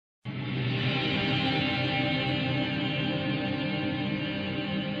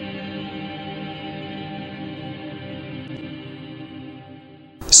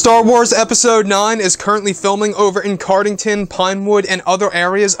Star Wars Episode 9 is currently filming over in Cardington, Pinewood, and other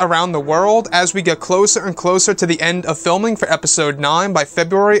areas around the world as we get closer and closer to the end of filming for Episode 9 by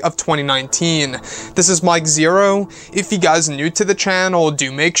February of 2019. This is Mike Zero. If you guys are new to the channel,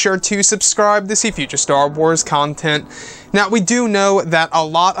 do make sure to subscribe to see future Star Wars content. Now, we do know that a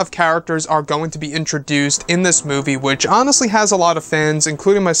lot of characters are going to be introduced in this movie, which honestly has a lot of fans,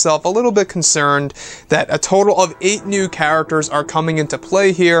 including myself, a little bit concerned that a total of 8 new characters are coming into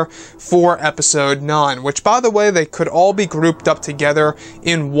play here for Episode 9, which, by the way, they could all be grouped up together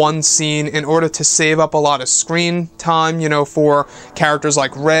in one scene in order to save up a lot of screen time, for characters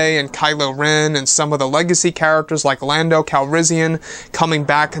like Rey and Kylo Ren and some of the legacy characters like Lando Calrissian coming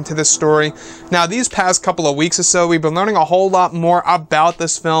back into the story. Now, these past couple of weeks or so, we've been learning a whole lot more about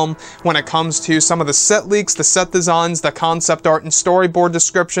this film when it comes to some of the set leaks, the set designs, the concept art and storyboard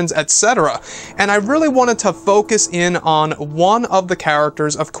descriptions, etc. And I really wanted to focus in on one of the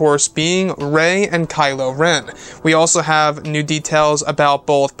characters, of course, being Rey and Kylo Ren. We also have new details about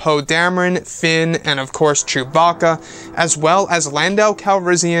both Poe Dameron, Finn, and of course Chewbacca, as well as Lando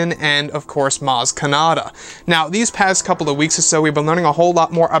Calrissian and of course Maz Kanata. Now, these past couple of weeks or so, we've been learning a whole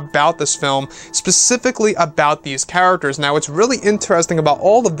lot more about this film, specifically about these characters. Now, what's really interesting about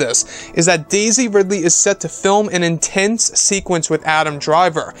all of this is that Daisy Ridley is set to film an intense sequence with Adam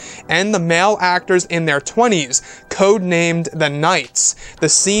Driver and the male actors in their 20s, codenamed the Knights. The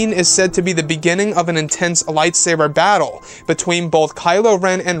scene is said to be the beginning of an intense lightsaber battle between both Kylo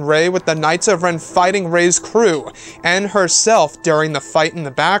Ren and Rey, with the Knights of Ren fighting Rey's crew and herself during the fight in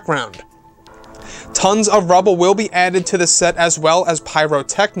the background. Tons of rubble will be added to the set, as well as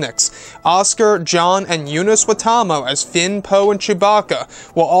pyrotechnics. Oscar, John, and Eunice Watamo as Finn, Poe, and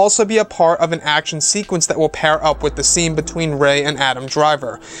Chewbacca will also be a part of an action sequence that will pair up with the scene between Rey and Adam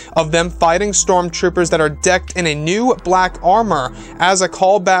Driver, of them fighting stormtroopers that are decked in a new black armor as a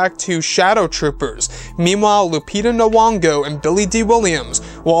callback to Shadow Troopers. Meanwhile, Lupita Nyong'o and Billy Dee Williams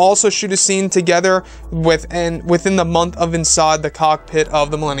will also shoot a scene together within the month of inside the cockpit of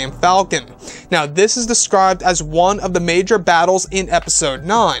the Millennium Falcon. Now, this is described as one of the major battles in Episode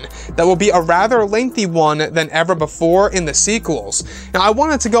 9 that will be a rather lengthy one than ever before in the sequels. Now, I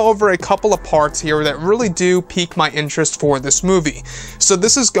wanted to go over a couple of parts here that really do pique my interest for this movie. So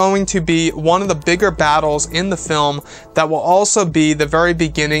this is going to be one of the bigger battles in the film that will also be the very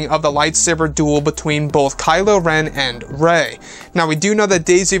beginning of the lightsaber duel between both Kylo Ren and Rey. Now, we do know that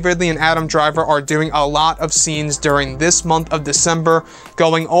Daisy Ridley and Adam Driver are doing a lot of scenes during this month of December,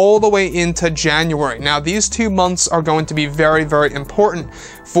 going all the way into January. Now, these 2 months are going to be very, very important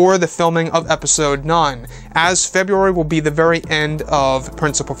for the filming of Episode 9, as February will be the very end of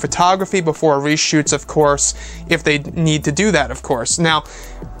principal photography before reshoots, of course, if they need to do that, of course. Now,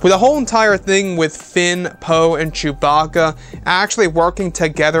 with the whole entire thing with Finn, Poe, and Chewbacca actually working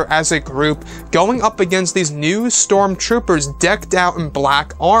together as a group, going up against these new stormtroopers decked out in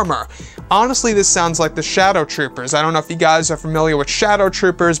black armor. Honestly, this sounds like the Shadow Troopers. I don't know if you guys are familiar with Shadow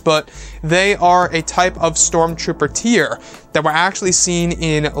Troopers, but they are a type of stormtrooper tier that were actually seen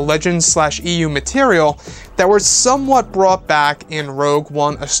in Legends/EU material that were somewhat brought back in Rogue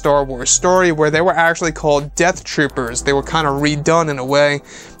One, A Star Wars Story, where they were actually called Death Troopers. They were kind of redone in a way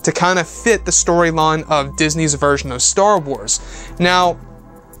to kind of fit the storyline of Disney's version of Star Wars. Now,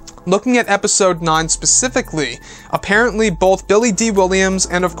 looking at Episode 9 specifically, apparently both Billy Dee Williams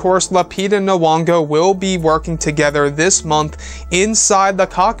and of course Lupita Nyong'o will be working together this month inside the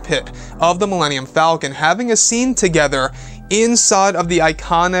cockpit of the Millennium Falcon, having a scene together inside of the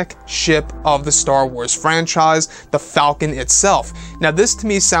iconic ship of the Star Wars franchise, the Falcon itself. Now, this to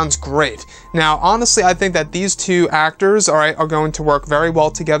me sounds great. Now, honestly, I think that these two actors are going to work very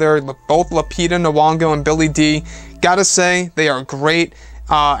well together. Both Lupita Nyong'o and Billy Dee, gotta say, they are great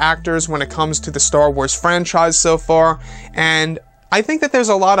actors when it comes to the Star Wars franchise so far, and I think that there's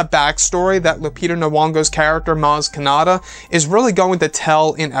a lot of backstory that Lupita Nyong'o's character, Maz Kanata, is really going to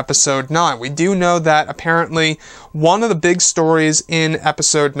tell in Episode 9. We do know that apparently one of the big stories in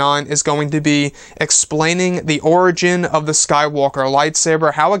Episode 9 is going to be explaining the origin of the Skywalker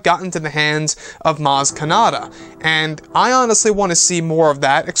lightsaber, how it got into the hands of Maz Kanata. And I honestly want to see more of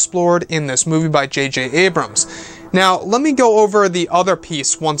that explored in this movie by J.J. Abrams. Now, let me go over the other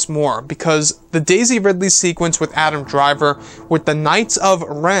piece once more, because the Daisy Ridley sequence with Adam Driver with the Knights of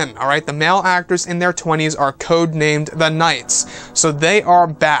Ren, alright, the male actors in their 20s are codenamed the Knights. So they are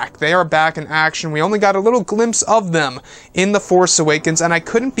back. They are back in action. We only got a little glimpse of them in The Force Awakens, and I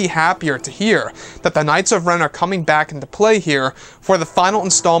couldn't be happier to hear that the Knights of Ren are coming back into play here for the final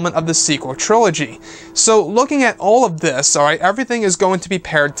installment of the sequel trilogy. So looking at all of this, alright, everything is going to be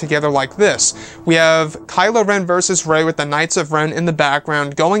paired together like this. We have Kylo Ren versus versus Rey with the Knights of Ren in the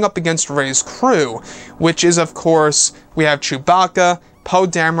background going up against Rey's crew, which is, of course, we have Chewbacca, Poe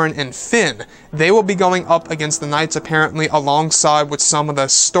Dameron, and Finn. They will be going up against the Knights apparently alongside with some of the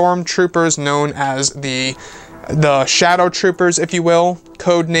stormtroopers known as the Shadow Troopers, if you will,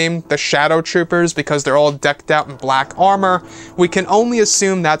 codenamed the Shadow Troopers because they're all decked out in black armor. We can only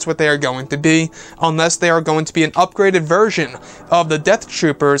assume that's what they are going to be, unless they are going to be an upgraded version of the Death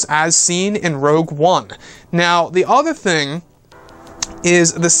Troopers as seen in Rogue One. Now, the other thing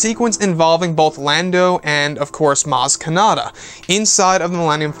is the sequence involving both Lando and, of course, Maz Kanata inside of the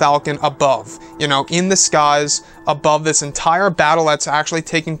Millennium Falcon above, you know, in the skies above this entire battle that's actually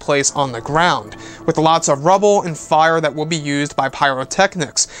taking place on the ground, with lots of rubble and fire that will be used by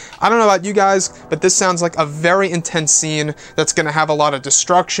pyrotechnics. I don't know about you guys, but this sounds like a very intense scene that's going to have a lot of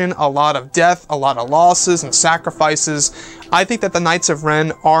destruction, a lot of death, a lot of losses and sacrifices. I think that the Knights of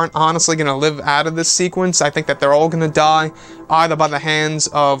Ren aren't honestly going to live out of this sequence. I think that they're all going to die, either by the hands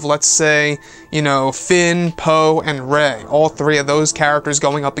of, let's say, you know, Finn, Poe, and Rey. All three of those characters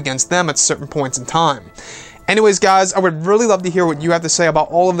going up against them at certain points in time. Anyways, guys, I would really love to hear what you have to say about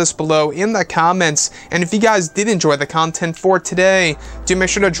all of this below in the comments. And if you guys did enjoy the content for today, do make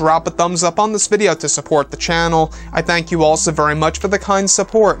sure to drop a thumbs up on this video to support the channel. I thank you all so very much for the kind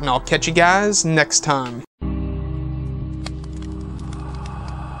support, and I'll catch you guys next time.